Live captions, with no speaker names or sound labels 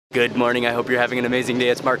Good morning, I hope you're having an amazing day.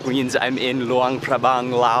 It's Mark Wiens. I'm in Luang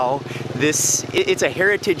Prabang, Laos. It's a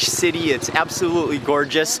heritage city, it's absolutely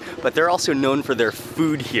gorgeous, but they're also known for their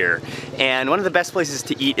food here. And one of the best places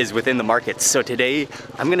to eat is within the markets. So today,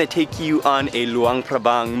 I'm gonna take you on a Luang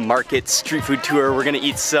Prabang market street food tour. We're gonna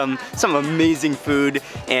eat some amazing food,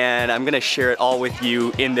 and I'm gonna share it all with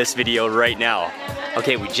you in this video right now.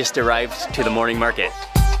 Okay, we just arrived to the morning market.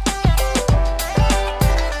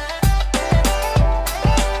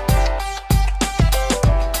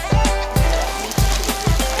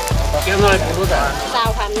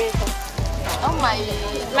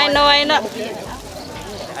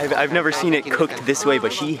 I've never seen it cooked this way,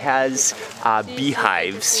 but she has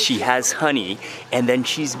beehives, she has honey, and then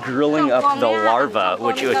she's grilling up the larva,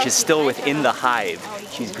 which is still within the hive.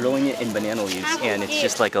 She's grilling it in banana leaves, and it's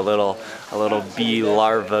just like a little bee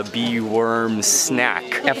larva, bee worm snack.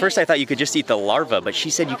 At first I thought you could just eat the larva, but she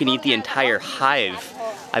said you can eat the entire hive.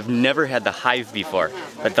 I've never had the hive before,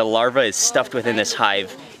 but the larva is stuffed within this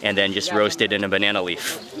hive and then just roasted in a banana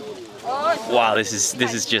leaf. Wow, this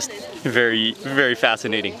is just very, very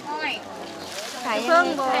fascinating.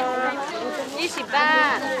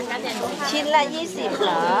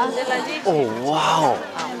 Oh wow!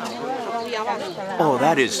 Oh,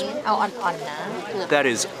 that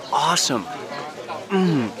is awesome.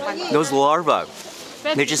 Those larvae,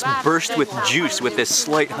 they just burst with juice with this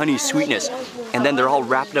slight honey sweetness, and then they're all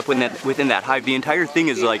wrapped up within that hive. The entire thing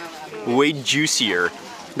is like way juicier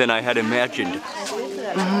than I had imagined.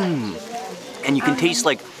 And you can taste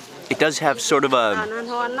like it does have sort of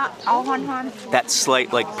that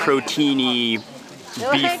slight like proteiny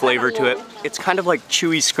beef flavor to it. It's kind of like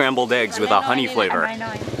chewy scrambled eggs with a honey flavor.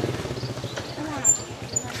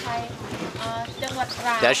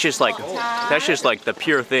 That's just like the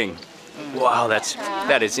pure thing. Wow,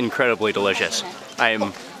 that is incredibly delicious.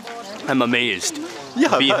 I'm amazed.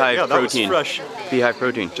 Yeah, beehive protein. That was fresh. Beehive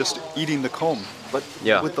protein. Just eating the comb, but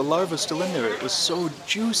yeah, with the larva still in there, it was so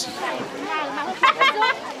juicy.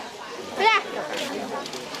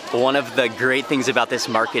 One of the great things about this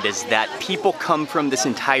market is that people come from this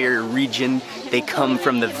entire region. They come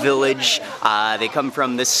from the village, they come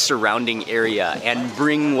from this surrounding area and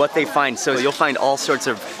bring what they find. So you'll find all sorts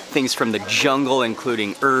of things from the jungle,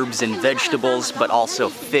 including herbs and vegetables, but also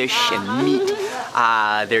fish and meat.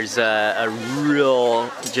 There's a real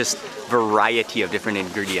just variety of different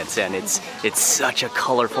ingredients, and it's such a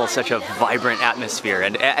colorful, such a vibrant atmosphere,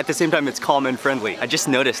 and at the same time it's calm and friendly. I just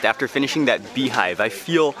noticed after finishing that beehive, I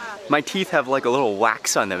feel my teeth have like a little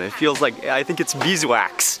wax on them. It feels like, I think it's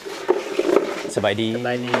beeswax. Sabaydi.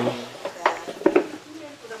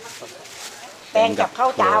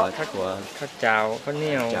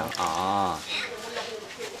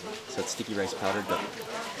 So it's sticky rice powder, but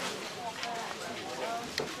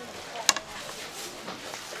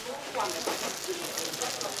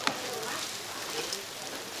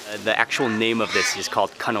the actual name of this is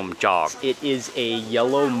called kanom jog. It is a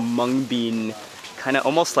yellow mung bean, kind of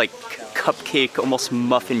almost like cupcake, almost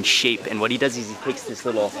muffin shape. And what he does is he takes this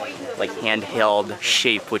little like handheld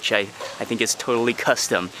shape, which I think is totally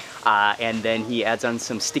custom. And then he adds on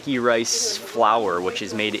some sticky rice flour, which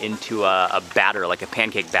is made into a batter, like a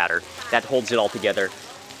pancake batter. That holds it all together.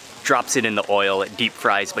 Drops it in the oil, it deep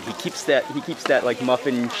fries, but he keeps that like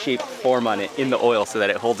muffin shaped form on it in the oil so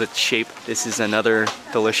that it holds its shape. This is another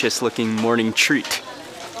delicious looking morning treat.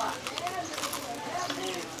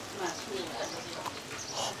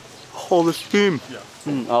 Oh, the steam.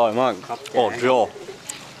 Oh, I'm on. Oh, Joel.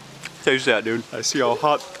 Taste that, dude. I see how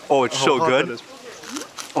hot. Oh, it's so good.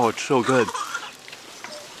 Oh, it's so good.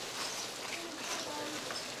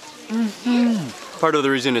 Part of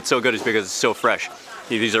the reason it's so good is because it's so fresh.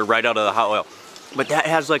 These are right out of the hot oil. But that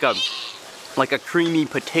has like a creamy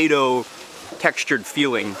potato textured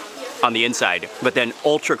feeling on the inside, but then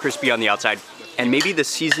ultra crispy on the outside. And maybe the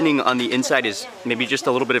seasoning on the inside is maybe just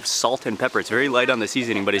a little bit of salt and pepper. It's very light on the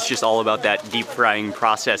seasoning, but it's just all about that deep frying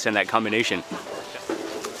process and that combination.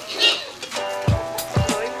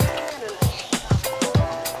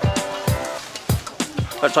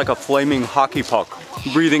 That's like a flaming hockey puck,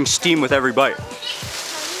 breathing steam with every bite.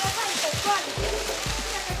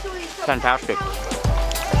 Fantastic.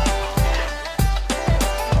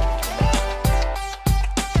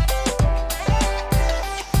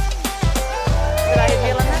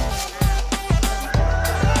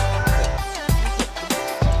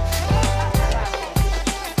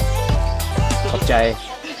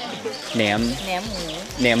 Nam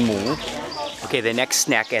mu. Okay, the next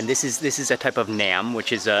snack, and this is a type of nam,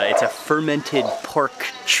 which is it's a fermented pork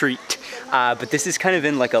treat. but this is kind of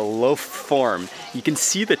in like a loaf form. You can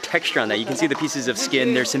see the texture on that. You can see the pieces of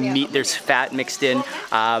skin. There's some meat, there's fat mixed in,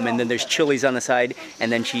 and then there's chilies on the side,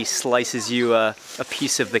 and then she slices you a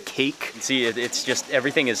piece of the cake. See, it's just,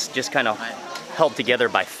 everything is just kind of held together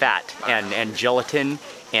by fat and gelatin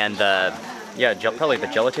and the, probably the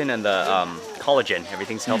gelatin and the collagen.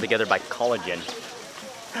 Everything's held together by collagen.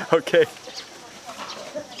 Okay.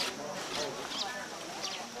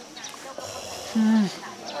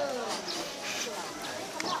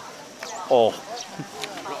 Oh,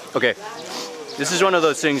 okay. This is one of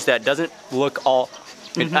those things that doesn't look all,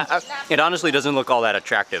 it honestly doesn't look all that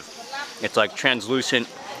attractive. It's like translucent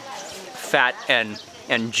fat and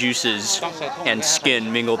juices and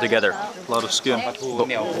skin mingled together. A lot of skin. But,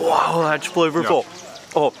 wow, that's flavorful.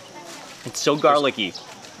 Oh, it's so garlicky.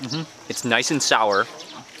 It's nice and sour.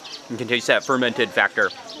 You can taste that fermented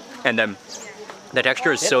factor. And then the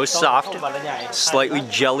texture is so soft, slightly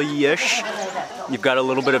jelly-ish. You've got a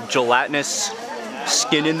little bit of gelatinous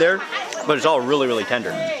skin in there, but it's all really, really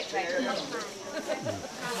tender.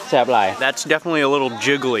 That's definitely a little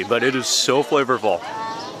jiggly, but it is so flavorful.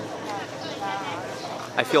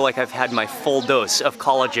 I feel like I've had my full dose of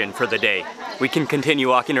collagen for the day. We can continue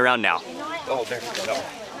walking around now. Oh, there we go.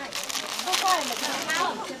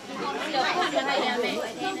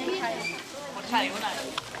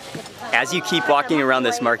 As you keep walking around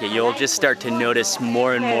this market, you'll just start to notice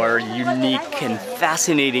more and more unique and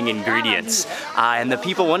fascinating ingredients. And the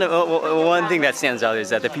people, one thing that stands out is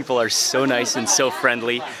that the people are so nice and so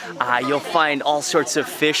friendly. You'll find all sorts of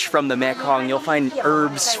fish from the Mekong. You'll find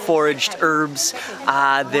herbs, foraged herbs.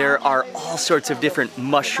 There are all sorts of different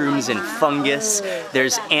mushrooms and fungus.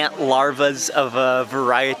 There's ant larvas of a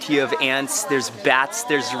variety of ants. There's bats,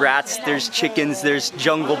 there's rats, there's chickens, there's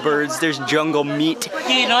jungle birds, there's jungle meat.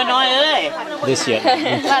 This yet?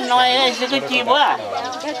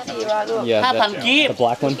 Yeah, the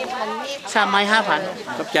black one.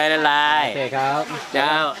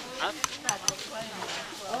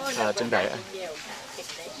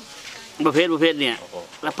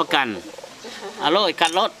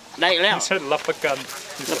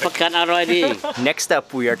 Next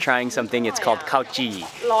up, we are trying something. It's called khao chi,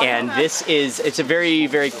 and it's a very,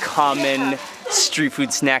 very common street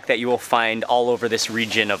food snack that you will find all over this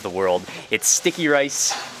region of the world. It's sticky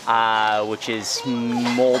rice, which is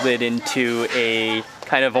molded into a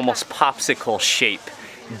kind of almost popsicle shape,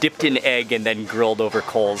 dipped in egg and then grilled over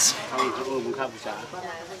coals.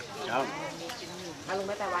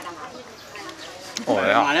 Oh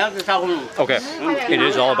yeah. Okay, it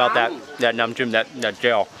is all about that namjim, that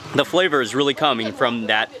gel. The flavor is really coming from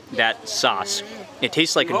that sauce. It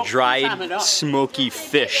tastes like a dried, smoky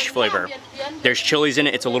fish flavor. There's chilies in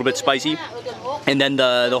it. It's a little bit spicy, and then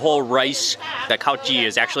the whole rice, that khao chi,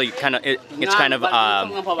 is actually kind of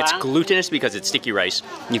it's glutinous because it's sticky rice.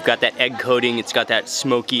 You've got that egg coating. It's got that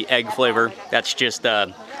smoky egg flavor. That's just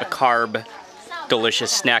a carb,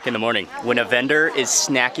 delicious snack in the morning. When a vendor is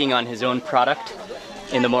snacking on his own product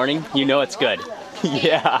in the morning, you know it's good.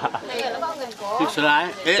 Yeah.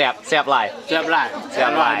 Sap lai.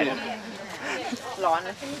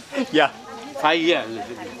 Yeah. 5 years.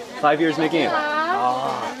 5 years making it.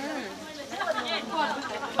 Oh.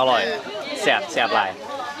 อร่อยแซ่บหลาย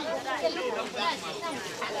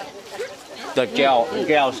The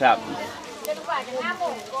gel sap.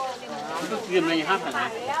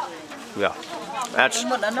 Yeah.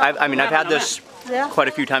 I mean, I've had this quite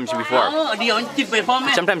a few times before.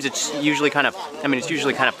 Sometimes it's usually kind of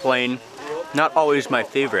plain. Not always my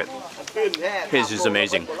favorite. His is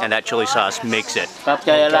amazing, and that chili sauce makes it.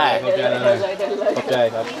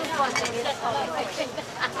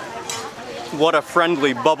 What a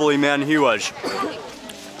friendly, bubbly man he was.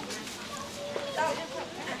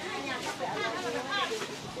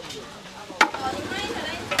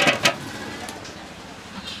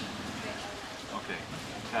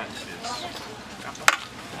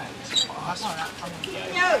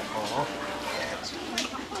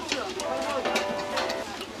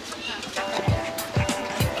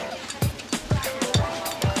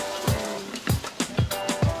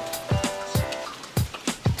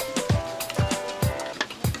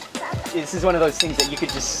 This is one of those things that you could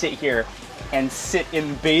just sit here and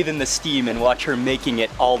bathe in the steam and watch her making it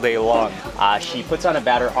all day long. She puts on a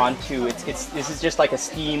batter onto, this is just like a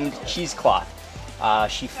steamed cheesecloth.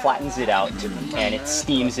 She flattens it out and it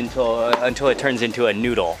steams until it turns into a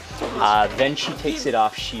noodle. Then she takes it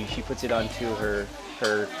off, she puts it onto her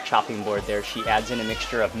chopping board there. She adds in a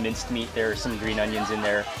mixture of minced meat, there are some green onions in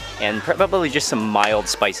there, and probably just some mild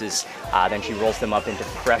spices. Then she rolls them up into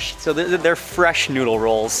fresh, so they're fresh noodle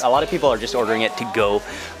rolls. A lot of people are just ordering it to go,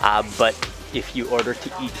 but if you order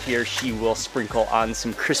to eat here, she will sprinkle on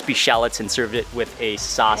some crispy shallots and serve it with a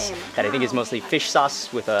sauce that I think is mostly fish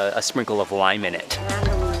sauce with a sprinkle of lime in it.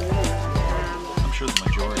 I'm sure the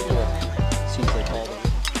majority. Seems like all of them.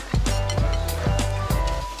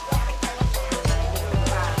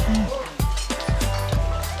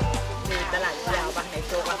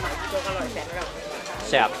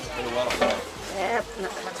 Zap.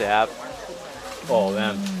 Zap. Oh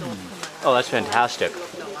man. Oh, that's fantastic.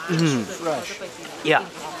 Fresh. Yeah,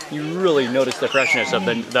 you really notice the freshness of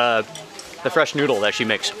the fresh noodle that she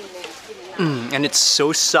makes. And it's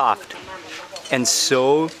so soft and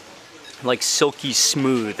so like silky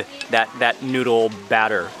smooth, that noodle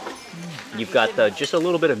batter. You've got just a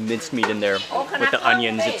little bit of minced meat in there with the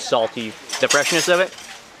onions. It's salty. The freshness of it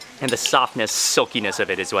and the softness, silkiness of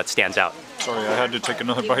it is what stands out. Sorry, I had to take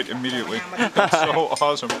another bite immediately. It's so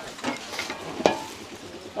awesome.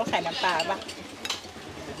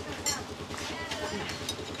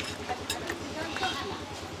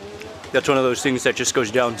 That's one of those things that just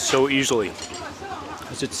goes down so easily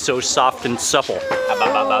because it's so soft and supple.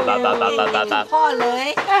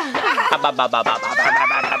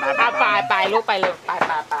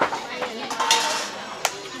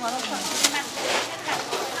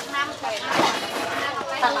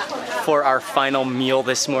 For our final meal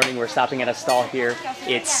this morning, we're stopping at a stall here.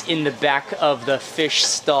 It's in the back of the fish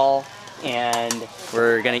stall, and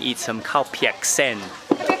we're gonna eat some khao piak sen.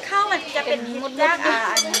 ข้าวมันจะเป็นมดแรก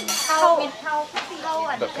ข้าว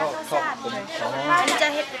แบบข้าวอันนี้จะ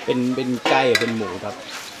เฮ็ด เป็นไก่เป็นหมูครับ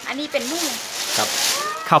อันนี้เป็นหมู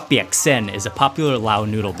Khao piak sen is a popular Lao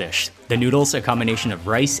noodle dish. The noodles, a combination of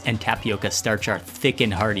rice and tapioca starch, are thick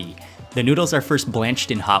and hearty. The noodles are first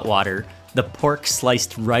blanched in hot water, the pork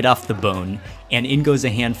sliced right off the bone, and in goes a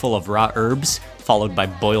handful of raw herbs, followed by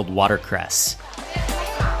boiled watercress.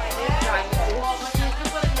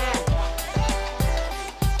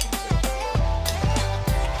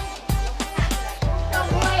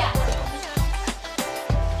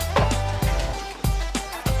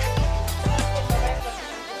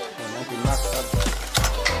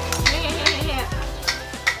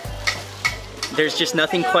 There's just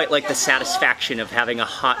nothing quite like the satisfaction of having a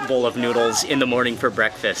hot bowl of noodles in the morning for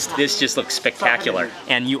breakfast. This just looks spectacular.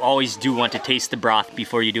 And you always do want to taste the broth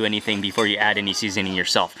before you do anything, before you add any seasoning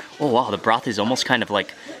yourself. Oh wow, the broth is almost kind of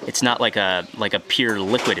like, it's not like a pure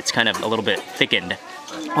liquid, it's kind of a little bit thickened.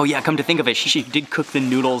 Oh yeah, come to think of it, she did cook the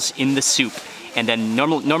noodles in the soup. And then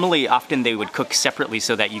normally, often they would cook separately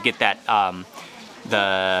so that you get that,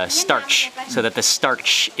 the starch, so that the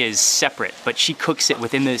starch is separate, but she cooks it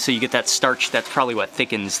within the, so you get that starch. That's probably what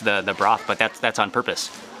thickens the broth, but that's on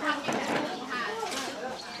purpose.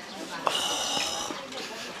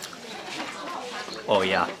 Oh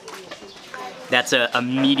yeah, that's a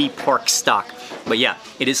meaty pork stock, but yeah,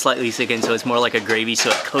 it is slightly thickened, so it's more like a gravy,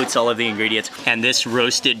 so it coats all of the ingredients. And this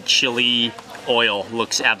roasted chili oil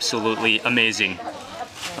looks absolutely amazing.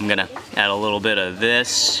 I'm gonna add a little bit of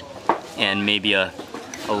this and maybe a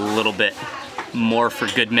little bit more for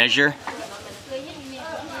good measure.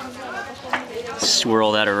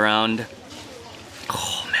 Swirl that around.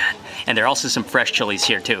 Oh man, and there are also some fresh chilies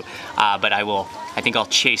here too, but I think I'll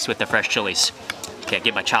chase with the fresh chilies. Okay,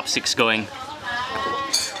 get my chopsticks going.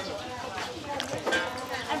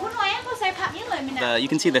 You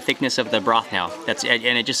can see the thickness of the broth now.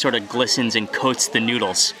 And it just sort of glistens and coats the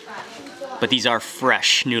noodles. But these are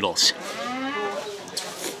fresh noodles.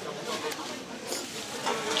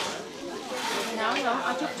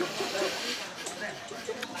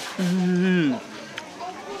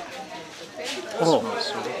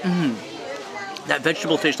 That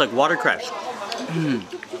vegetable tastes like watercress.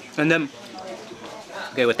 And then,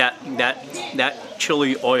 okay, with that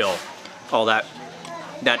chili oil, all that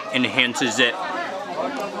enhances it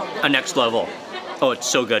a next level. Oh, it's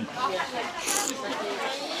so good.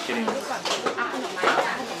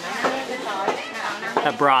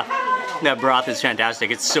 That broth is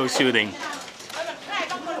fantastic. It's so soothing.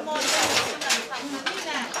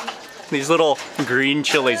 These little green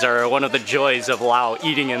chilies are one of the joys of Lao,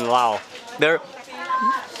 eating in Lao.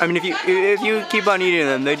 I mean, if you keep on eating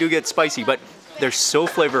them, they do get spicy, but they're so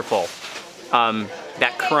flavorful.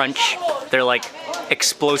 That crunch, they're like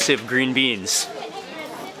explosive green beans.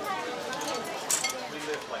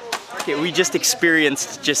 Okay, we just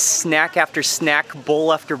experienced just snack after snack,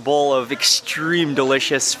 bowl after bowl of extreme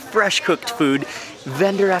delicious, fresh cooked food.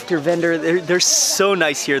 Vendor after vendor, they're so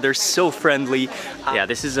nice here, they're so friendly. Yeah,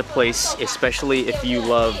 this is a place, especially if you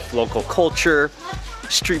love local culture,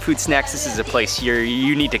 street food snacks, this is a place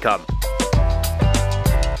you need to come.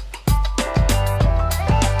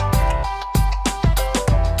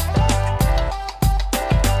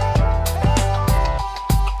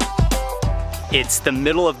 It's the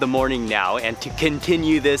middle of the morning now, and to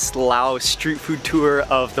continue this Lao street food tour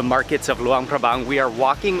of the markets of Luang Prabang, we are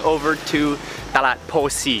walking over to Talat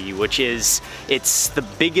Posi, which is, it's the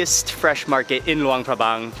biggest fresh market in Luang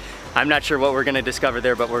Prabang. I'm not sure what we're gonna discover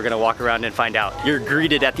there, but we're gonna walk around and find out. You're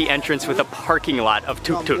greeted at the entrance with a parking lot of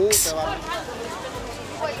tuk-tuks.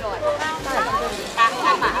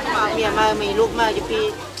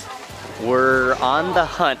 We're on the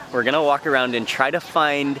hunt. We're gonna walk around and try to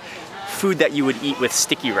find food that you would eat with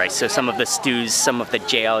sticky rice. So some of the stews, some of the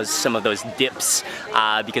jaos, some of those dips,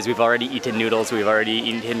 because we've already eaten noodles, we've already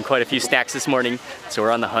eaten quite a few snacks this morning. So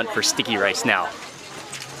we're on the hunt for sticky rice now.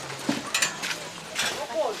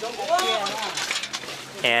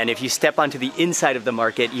 And if you step onto the inside of the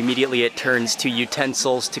market, immediately it turns to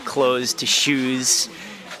utensils, to clothes, to shoes.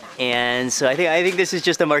 And so I think this is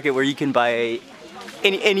just a market where you can buy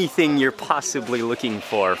anything you're possibly looking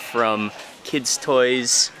for, from kids'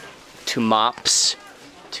 toys, to mops,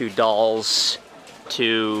 to dolls,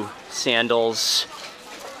 to sandals,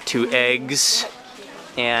 to eggs,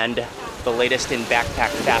 and the latest in backpack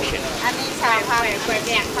fashion.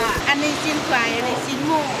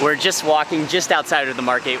 We're just walking just outside of the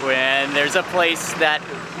market when there's a place that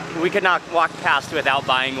we could not walk past without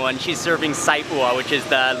buying one. She's serving sai ua, which is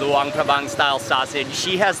the Luang Prabang style sausage.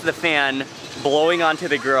 She has the fan blowing onto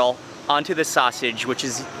the grill, onto the sausage, which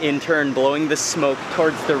is in turn blowing the smoke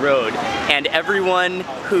towards the road. And everyone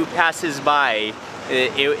who passes by,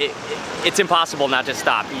 it's impossible not to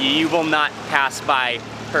stop. You will not pass by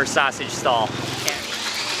her sausage stall.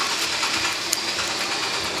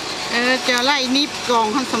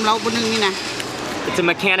 It's a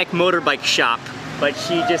mechanic motorbike shop, but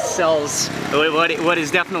she just sells what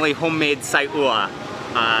is definitely homemade sai ua.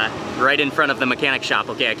 Right in front of the mechanic shop.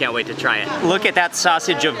 Okay, I can't wait to try it. Look at that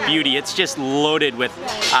sausage of beauty. It's just loaded with,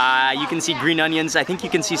 you can see green onions. I think you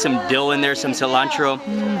can see some dill in there, some cilantro.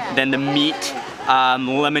 Then the meat,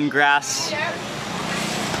 lemongrass.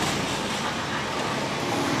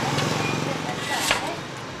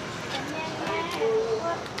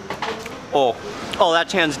 Oh,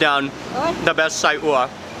 that's hands down the best sai ua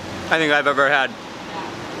I think I've ever had.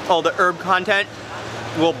 Oh, the herb content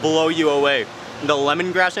will blow you away. The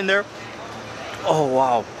lemongrass in there, oh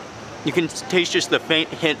wow. You can taste just the faint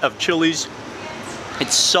hint of chilies.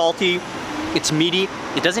 It's salty, it's meaty.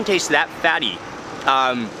 It doesn't taste that fatty.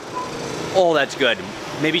 Oh, that's good.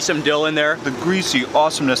 Maybe some dill in there. The greasy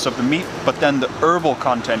awesomeness of the meat, but then the herbal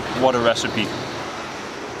content, what a recipe.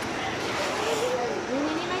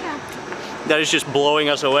 That is just blowing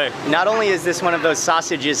us away. Not only is this one of those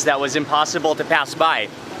sausages that was impossible to pass by,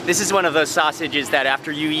 this is one of those sausages that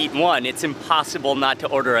after you eat one, it's impossible not to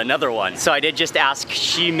order another one. So I did just ask,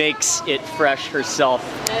 she makes it fresh herself.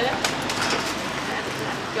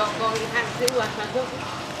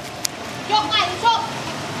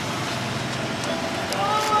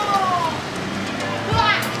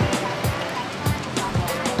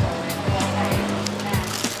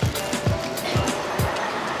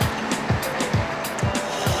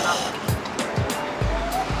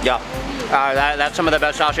 Yeah, that's some of the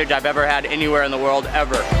best sausage I've ever had anywhere in the world,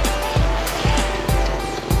 ever.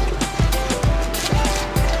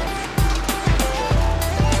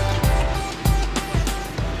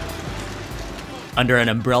 Under an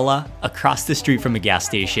umbrella, across the street from a gas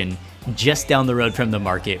station, just down the road from the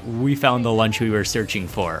market, we found the lunch we were searching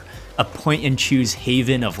for. A point-and-choose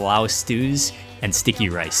haven of Lao stews and sticky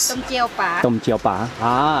rice. Tom jiao pa. Tom jiao pa.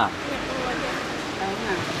 Ah.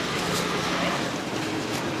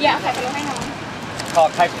 Yeah, okay. Be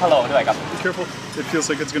careful, it feels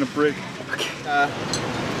like it's gonna break. Okay.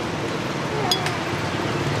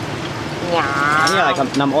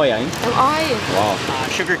 Wow.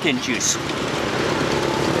 Sugarcane juice.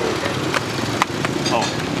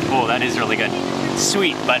 Oh, that is really good.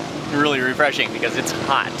 Sweet, but really refreshing because it's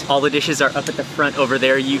hot. All the dishes are up at the front over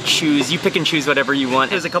there. You pick and choose whatever you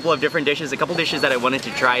want. There's a couple of different dishes, a couple dishes that I wanted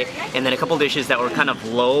to try, and then a couple dishes that were kind of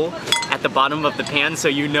low at the bottom of the pan, so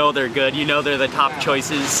you know they're good, you know they're the top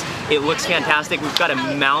choices. It looks fantastic. We've got a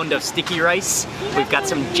mound of sticky rice. We've got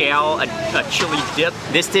some jiao, a chili dip.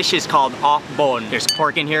 This dish is called off bone. There's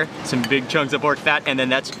pork in here, some big chunks of pork fat, and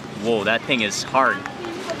then whoa, that thing is hard.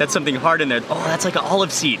 That's something hard in there. Oh, that's like an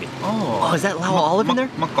olive seed. Oh, is that Lao olive in there?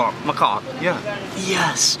 Macaque. Yeah.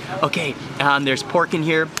 Yes. Okay. There's pork in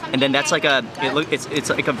here, and then that's like it's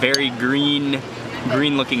like a very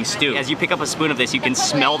green-looking stew. As you pick up a spoon of this, you can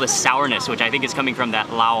smell the sourness, which I think is coming from that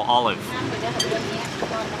Lao olive.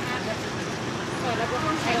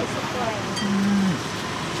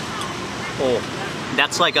 Oh,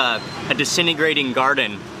 that's like a disintegrating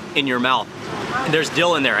garden in your mouth. There's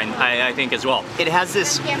dill in there, and I think as well. It has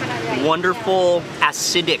this wonderful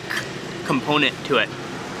acidic component to it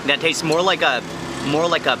that tastes more like a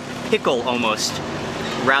pickle almost,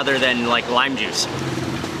 rather than like lime juice.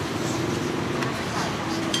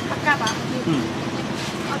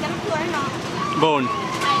 Bone.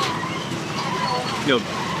 Yo,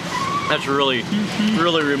 that's really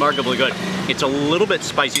remarkably good. It's a little bit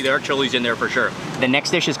spicy. There are chilies in there for sure. The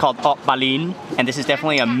next dish is called ot balin, and this is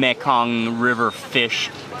definitely a Mekong River fish,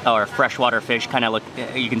 or freshwater fish. Kind of look,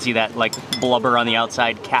 you can see that like blubber on the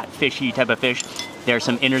outside, catfishy type of fish. There's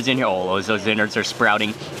some innards in here. Oh, those innards are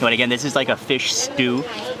sprouting. But again, this is like a fish stew.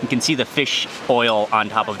 You can see the fish oil on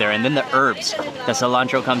top of there, and then the herbs. The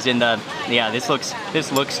cilantro comes in. Yeah, this looks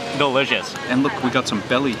delicious. And look, we got some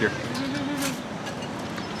belly here.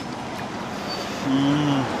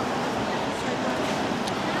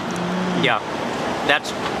 Yeah,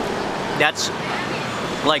 that's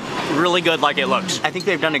like really good like it looks. I think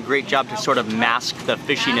they've done a great job to sort of mask the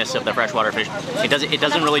fishiness of the freshwater fish. It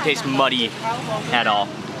doesn't really taste muddy at all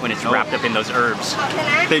when it's wrapped up in those herbs.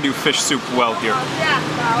 They do fish soup well here.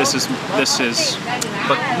 This is,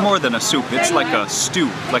 but more than a soup. It's like a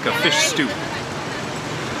stew, like a fish stew.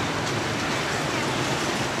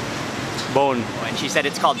 Bone. And she said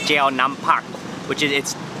it's called jeo nampak, which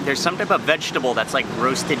is there's some type of vegetable that's like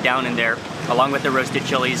roasted down in there, along with the roasted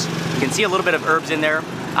chilies. You can see a little bit of herbs in there.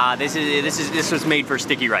 This was made for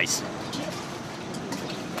sticky rice.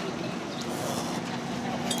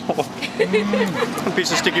 A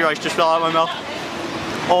piece of sticky rice just fell out of my mouth.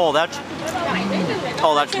 Oh,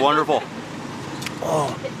 that's wonderful.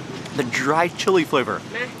 Oh, the dry chili flavor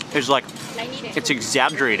is like, it's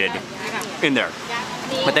exaggerated in there.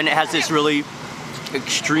 But then it has this really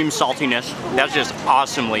extreme saltiness. That's just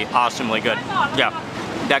awesomely good. Yeah,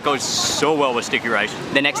 that goes so well with sticky rice.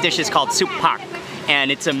 The next dish is called soup pak, and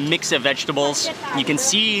it's a mix of vegetables. You can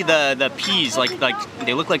see the peas, like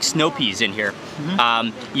they look like snow peas in here.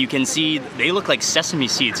 You can see they look like sesame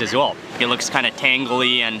seeds as well. It looks kind of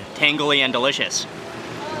tangly and delicious.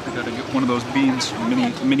 I gotta get one of those beans,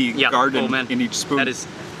 mini garden in each spoon. That is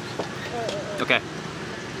okay.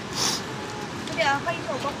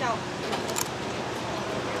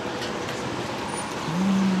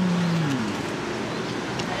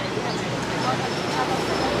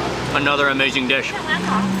 Another amazing dish.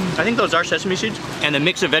 I think those are sesame seeds. And the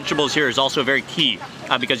mix of vegetables here is also very key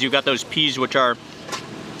because you've got those peas which are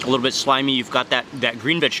a little bit slimy. You've got that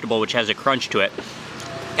green vegetable which has a crunch to it.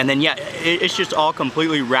 And then yeah, it's just all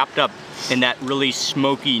completely wrapped up in that really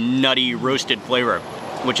smoky, nutty, roasted flavor,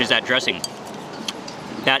 which is that dressing.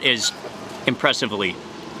 That is impressively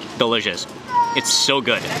delicious. It's so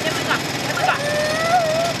good.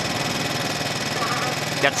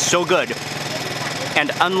 That's so good. And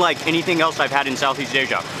unlike anything else I've had in Southeast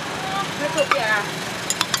Asia.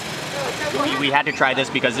 We had to try this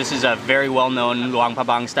because this is a very well-known Luang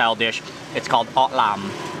Prabang style dish. It's called ot lam.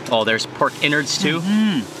 Oh, there's pork innards too.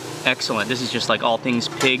 Excellent. This is just like all things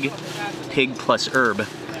pig plus herb.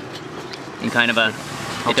 And kind of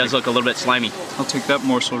it does look a little bit slimy. I'll take that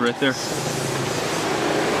morsel right there.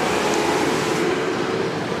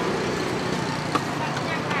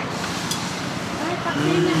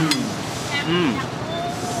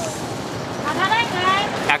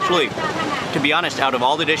 Actually, to be honest, out of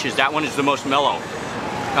all the dishes, that one is the most mellow.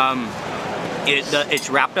 It's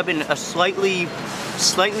wrapped up in a slightly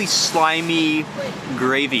slimy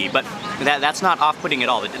gravy, but that's not off-putting at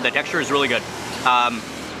all. The texture is really good.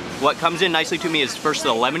 What comes in nicely to me is first the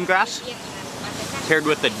lemongrass paired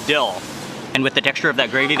with the dill. And with the texture of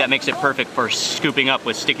that gravy, that makes it perfect for scooping up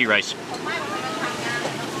with sticky rice.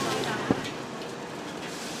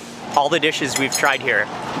 All the dishes we've tried here,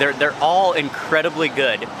 they're all incredibly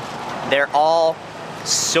good. They're all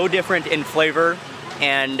so different in flavor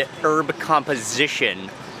and herb composition.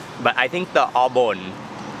 But I think the abon,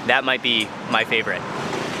 that might be my favorite.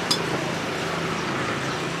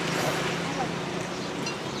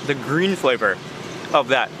 The green flavor of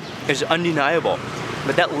that is undeniable,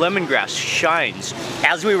 but that lemongrass shines.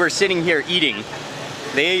 As we were sitting here eating,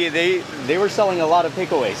 they were selling a lot of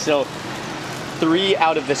takeaways, so 3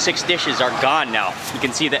 out of the 6 dishes are gone now. You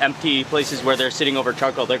can see the empty places where they're sitting over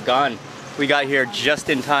charcoal, they're gone. We got here just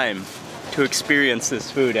in time to experience this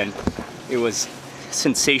food, and it was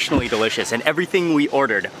sensationally delicious. And everything we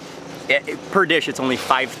ordered, per dish, it's only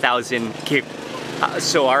 5,000 kip.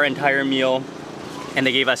 So our entire meal, and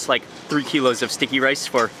they gave us like 3 kilos of sticky rice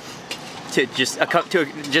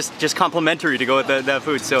just complimentary to go with the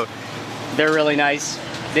food. So they're really nice.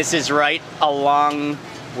 This is right along,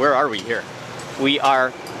 where are we here? We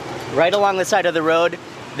are right along the side of the road.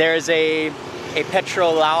 There's a a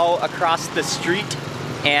petrolao across the street,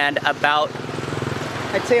 and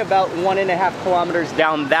I'd say about 1.5 kilometers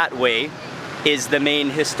down that way is the main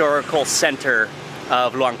historical center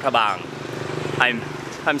of Luang Prabang.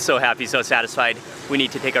 I'm so happy, so satisfied. We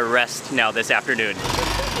need to take a rest now this afternoon.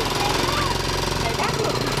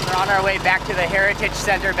 We're on our way back to the Heritage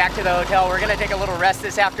Center, back to the hotel. We're gonna take a little rest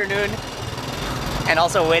this afternoon and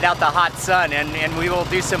also wait out the hot sun, and we will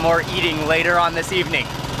do some more eating later on this evening.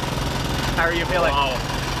 How are you feeling? Wow,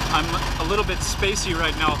 I'm a little bit spacey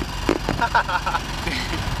right now.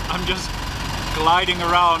 I'm just gliding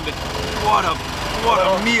around. What a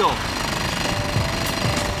meal!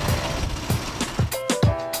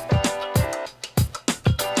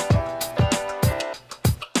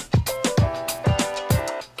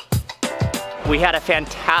 We had a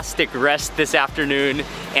fantastic rest this afternoon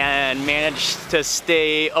and managed to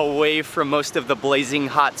stay away from most of the blazing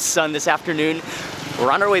hot sun this afternoon.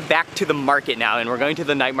 We're on our way back to the market now, and we're going to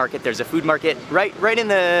the night market. There's a food market right in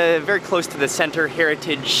the, very close to the center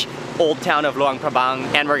heritage old town of Luang Prabang,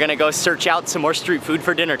 and we're gonna go search out some more street food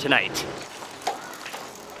for dinner tonight.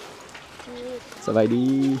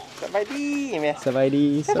 Sawadee. Sawadee.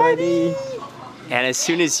 Sawadee. Sawadee. And as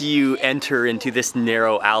soon as you enter into this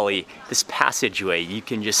narrow alley, this passageway, you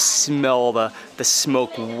can just smell the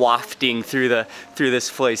smoke wafting through this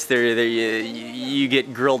place. You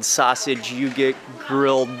get grilled sausage, you get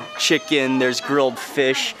grilled chicken, there's grilled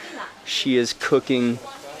fish. She is cooking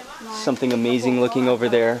something amazing looking over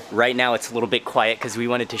there. Right now it's a little bit quiet because we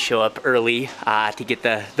wanted to show up early to get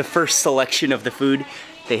the first selection of the food.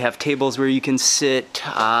 They have tables where you can sit.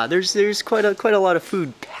 There's quite a lot of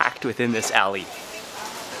food packed within this alley.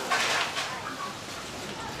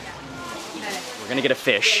 We're gonna get a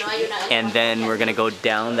fish, and then we're gonna go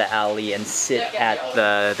down the alley and sit at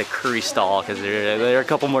the curry stall because there are a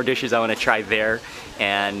couple more dishes I want to try there,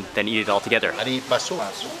 and then eat it all together.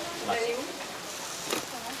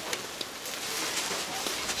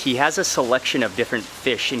 He has a selection of different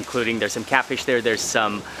fish, including there's some catfish there, there's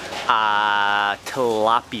some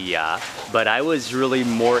tilapia, but I was really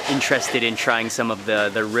more interested in trying some of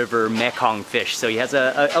the river Mekong fish. So he has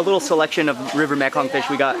a little selection of river Mekong fish.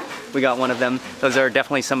 We got one of them. Those are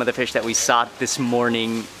definitely some of the fish that we saw this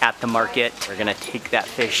morning at the market. We're gonna take that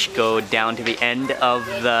fish, go down to the end of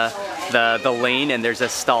the lane, and there's a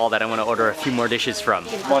stall that I want to order a few more dishes from.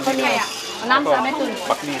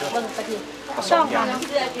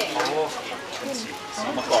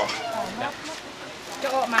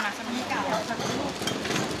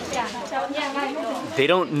 They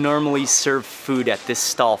don't normally serve food at this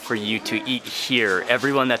stall for you to eat here.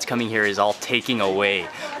 Everyone that's coming here is all taking away.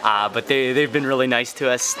 But they've been really nice to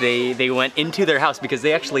us. They went into their house because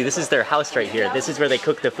this is their house right here. This is where they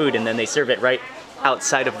cook the food, and then they serve it right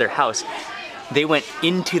outside of their house. They went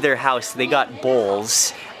into their house, they got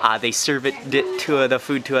bowls, they served the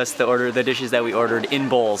food to us, the dishes that we ordered in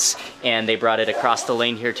bowls, and they brought it across the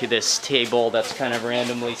lane here to this table that's kind of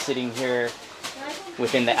randomly sitting here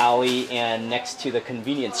within the alley and next to the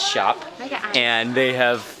convenience shop. And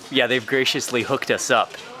they've graciously hooked us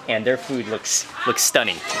up, and their food looks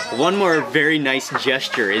stunning. One more very nice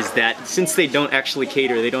gesture is that since they don't actually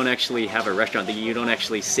cater, they don't actually have a restaurant, you don't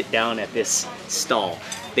actually sit down at this stall.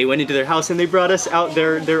 They went into their house and they brought us out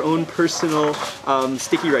their own personal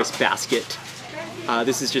sticky rice basket.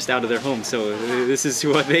 This is just out of their home, so this is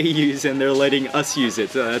what they use, and they're letting us use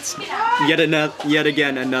it. So that's yet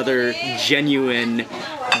again another genuine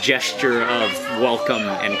gesture of welcome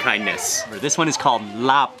and kindness. This one is called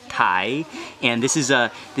lap thai, and this is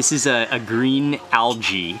a green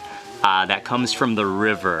algae that comes from the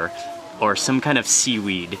river, or some kind of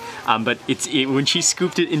seaweed, but when she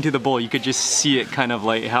scooped it into the bowl, you could just see it kind of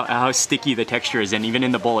like how sticky the texture is, and even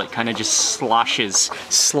in the bowl, it kind of just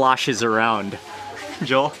sloshes around.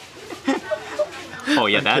 Joel? Oh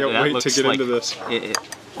yeah, that wait looks to get like into this.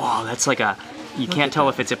 Oh, that's like you can't tell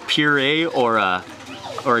if it's a puree or a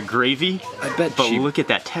gravy. I bet. But look at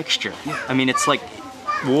that texture. Yeah. I mean, it's like,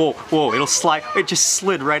 whoa, it'll slide. It just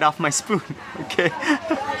slid right off my spoon. Okay.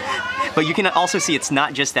 But you can also see it's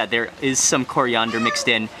not just that. There is some coriander mixed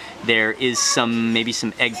in. There is maybe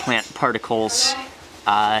some eggplant particles.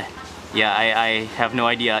 Yeah, I have no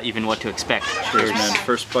idea even what to expect. Cheers, man.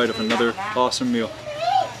 First bite of another awesome meal.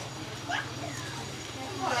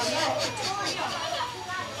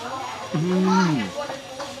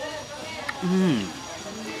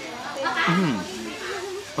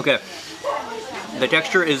 Okay, the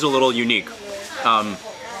texture is a little unique.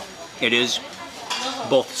 It is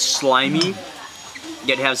both slimy,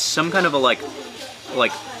 it has some kind of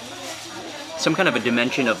some kind of a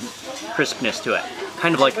dimension of crispness to it.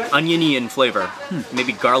 Kind of like oniony in flavor,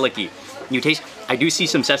 maybe garlicky. I do see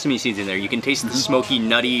some sesame seeds in there. You can taste the smoky,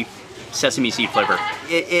 nutty sesame seed flavor.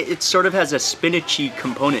 It sort of has a spinachy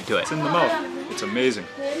component to it. It's in the mouth. It's amazing.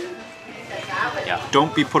 Yeah.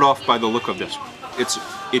 Don't be put off by the look of this.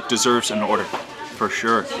 It deserves an order, for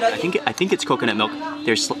sure. I think it's coconut milk.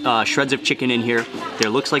 There's shreds of chicken in here. There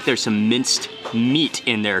looks like there's some minced meat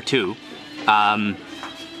in there too. And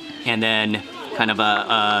then kind of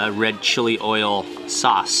a red chili oil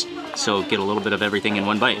sauce. So get a little bit of everything in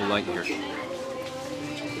one bite. I like it here.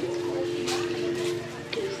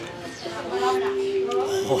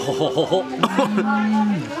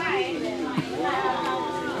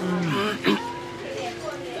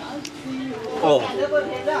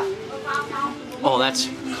 Oh,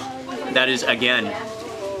 that is again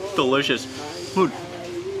delicious. Dude,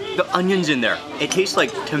 the onions in there. It tastes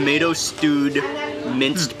like tomato stewed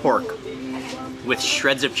minced pork with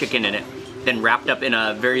shreds of chicken in it, then wrapped up in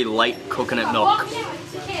a very light coconut milk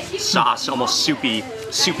sauce, almost soupy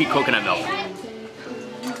coconut milk.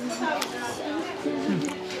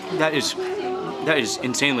 That is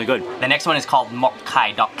insanely good. The next one is called Mok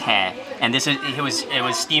Kai Dok Khe, and this is it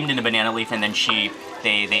was steamed in a banana leaf, and then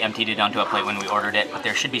they emptied it onto a plate when we ordered it. But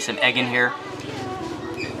there should be some egg in here.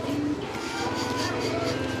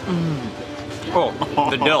 Oh,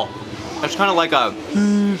 the dill. That's kind of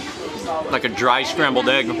like a dry scrambled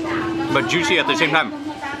egg, but juicy at the same time,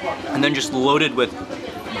 and then just loaded with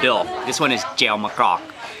dill. This one is Jiao Makok,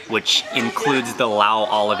 which includes the Lao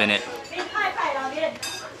olive in it.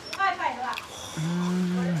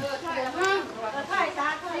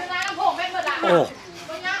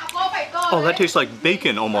 Oh, that tastes like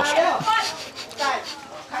bacon almost.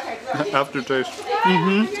 Aftertaste.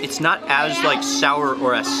 It's not as like sour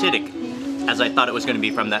or acidic as I thought it was going to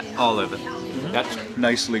be from that olive. That's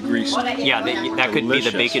nicely greased. Yeah, that could Delicious.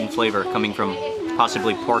 be the bacon flavor coming from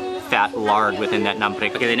possibly pork fat lard within that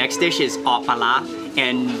namprek. Okay, the next dish is opala,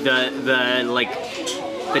 and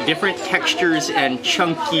the different textures and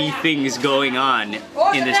chunky things going on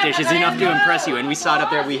in this dish is enough to impress you. And we saw it up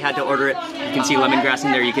there, we had to order it. You can see lemongrass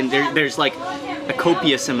in there. There's like a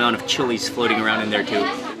copious amount of chilies floating around in there too.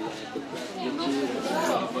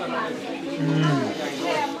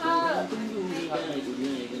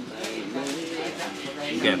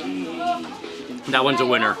 Okay, that one's a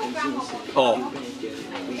winner. Oh,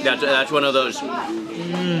 that's one of those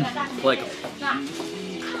like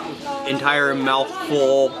entire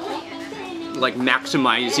mouthful, like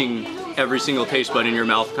maximizing every single taste bud in your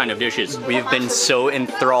mouth kind of dishes. We've been so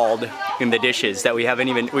enthralled in the dishes that we haven't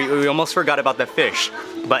even, we almost forgot about the fish.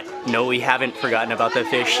 But no, we haven't forgotten about the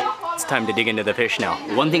fish. It's time to dig into the fish now.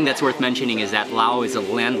 One thing that's worth mentioning is that Laos is a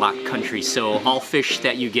landlocked country, so all fish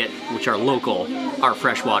that you get, which are local, are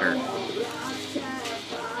freshwater.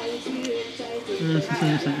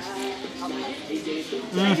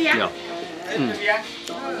 Yeah.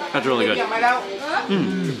 That's really good.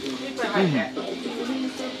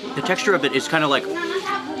 The texture of it is kind of like,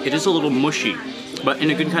 it is a little mushy, but in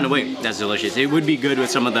a good kind of way. That's delicious. It would be good with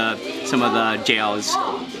some of the jiaos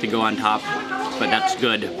to go on top, but that's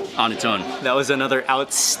good on its own. That was another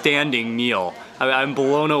outstanding meal. I'm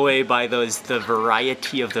blown away by the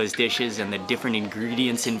variety of those dishes and the different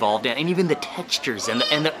ingredients involved, and even the textures and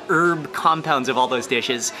the herb compounds of all those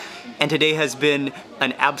dishes. And today has been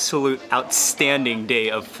an absolute outstanding day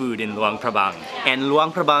of food in Luang Prabang. And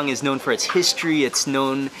Luang Prabang is known for its history. It's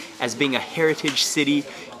known as being a heritage city.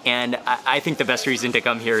 And I think the best reason to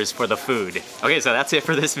come here is for the food. Okay, so that's it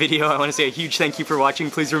for this video. I want to say a huge thank you for watching.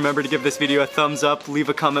 Please remember to give this video a thumbs up, leave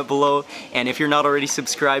a comment below, and if you're not already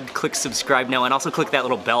subscribed, click subscribe now, and also click that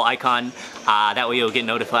little bell icon. That way you'll get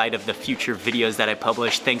notified of the future videos that I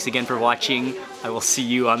publish. Thanks again for watching. I will see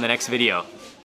you on the next video.